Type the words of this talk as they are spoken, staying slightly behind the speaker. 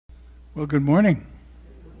Well, good morning.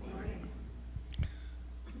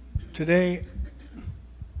 Today,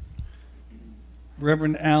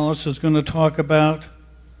 Reverend Alice is going to talk about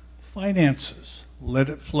finances. Let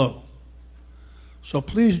it flow. So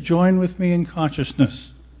please join with me in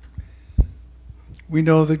consciousness. We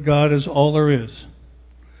know that God is all there is.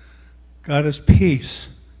 God is peace.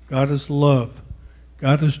 God is love.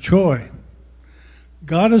 God is joy.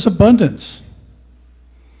 God is abundance.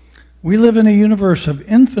 We live in a universe of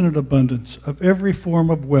infinite abundance of every form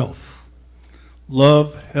of wealth,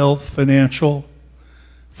 love, health, financial,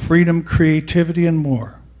 freedom, creativity, and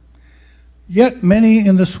more. Yet many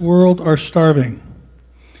in this world are starving.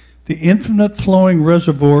 The infinite flowing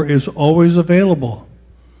reservoir is always available,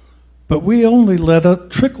 but we only let it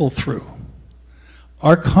trickle through.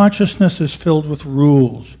 Our consciousness is filled with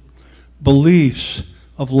rules, beliefs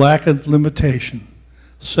of lack of limitation,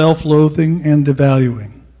 self-loathing, and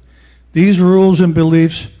devaluing. These rules and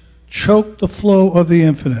beliefs choke the flow of the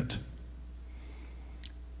infinite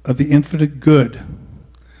good.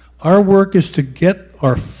 Our work is to get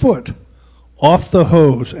our foot off the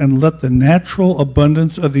hose and let the natural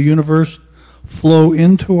abundance of the universe flow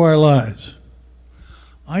into our lives.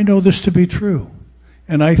 I know this to be true,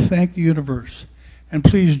 and I thank the universe. And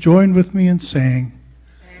please join with me in saying,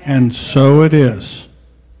 and so it is.